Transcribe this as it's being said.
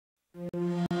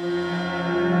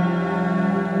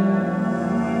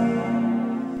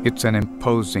It's an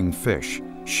imposing fish,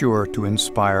 sure to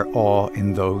inspire awe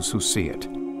in those who see it.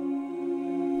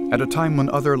 At a time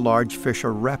when other large fish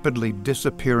are rapidly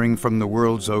disappearing from the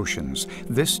world's oceans,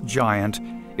 this giant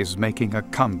is making a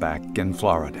comeback in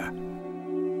Florida.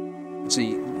 It's a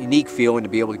unique feeling to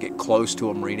be able to get close to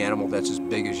a marine animal that's as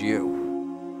big as you.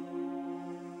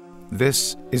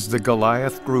 This is the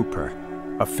Goliath grouper,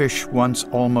 a fish once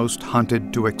almost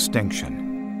hunted to extinction.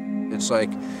 It's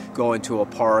like going to a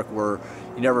park where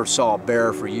you never saw a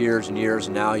bear for years and years,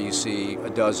 and now you see a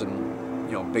dozen,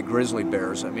 big grizzly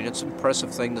bears. I mean, it's an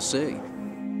impressive thing to see.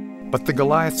 But the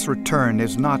Goliath's return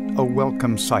is not a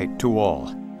welcome sight to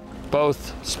all.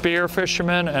 Both spear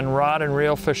fishermen and rod and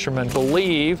reel fishermen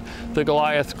believe the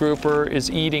Goliath grouper is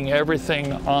eating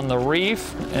everything on the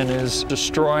reef and is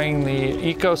destroying the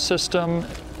ecosystem.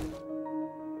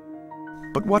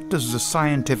 But what does the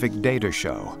scientific data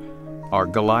show? Are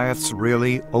Goliaths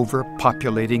really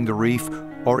overpopulating the reef,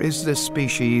 or is this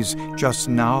species just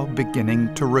now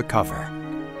beginning to recover?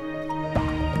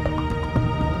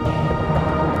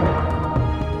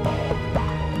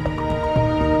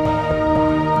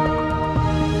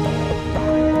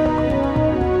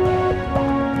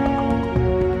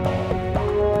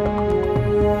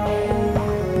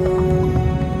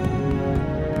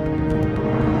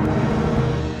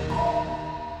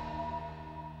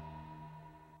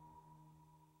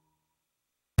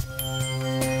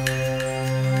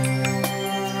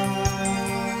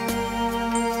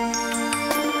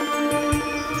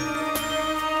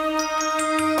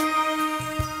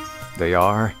 They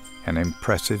are an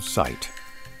impressive sight,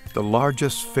 the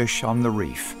largest fish on the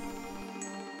reef.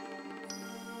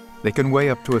 They can weigh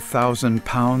up to 1,000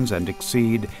 pounds and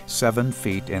exceed 7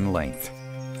 feet in length.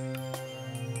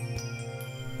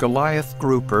 Goliath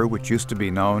grouper, which used to be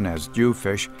known as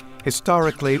jewfish,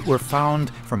 historically were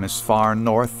found from as far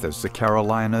north as the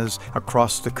Carolinas,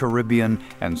 across the Caribbean,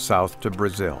 and south to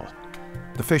Brazil.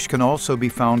 The fish can also be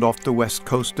found off the west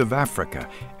coast of Africa,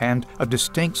 and a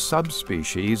distinct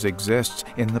subspecies exists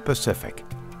in the Pacific.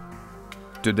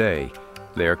 Today,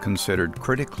 they are considered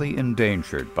critically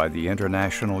endangered by the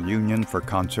International Union for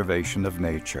Conservation of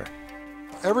Nature.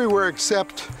 Everywhere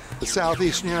except the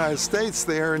southeastern United States,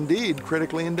 they are indeed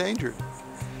critically endangered.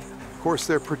 Of course,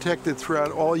 they're protected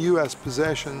throughout all U.S.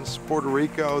 possessions, Puerto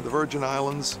Rico, the Virgin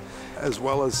Islands, as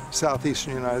well as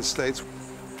southeastern United States.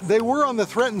 They were on the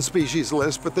threatened species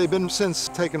list, but they've been since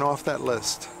taken off that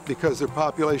list because their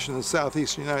population in the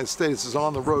southeastern United States is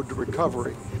on the road to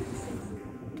recovery.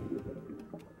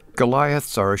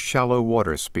 Goliaths are a shallow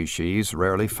water species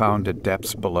rarely found at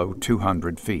depths below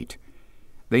 200 feet.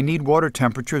 They need water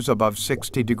temperatures above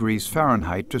 60 degrees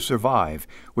Fahrenheit to survive,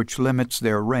 which limits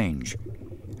their range.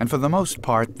 And for the most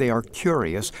part, they are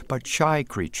curious but shy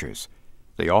creatures.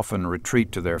 They often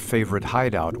retreat to their favorite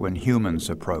hideout when humans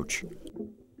approach.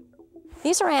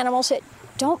 These are animals that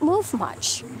don't move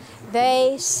much.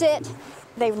 They sit,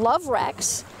 they love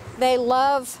wrecks, they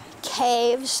love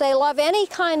caves, they love any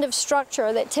kind of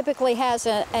structure that typically has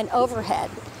an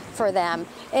overhead for them.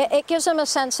 It gives them a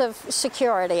sense of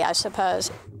security, I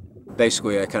suppose.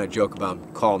 Basically, I kind of joke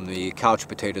about calling them the couch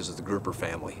potatoes of the grouper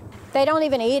family. They don't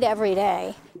even eat every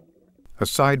day.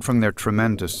 Aside from their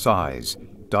tremendous size,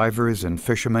 divers and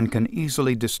fishermen can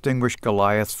easily distinguish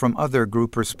Goliaths from other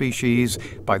grouper species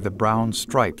by the brown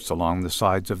stripes along the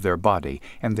sides of their body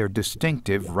and their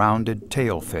distinctive rounded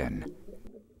tail fin.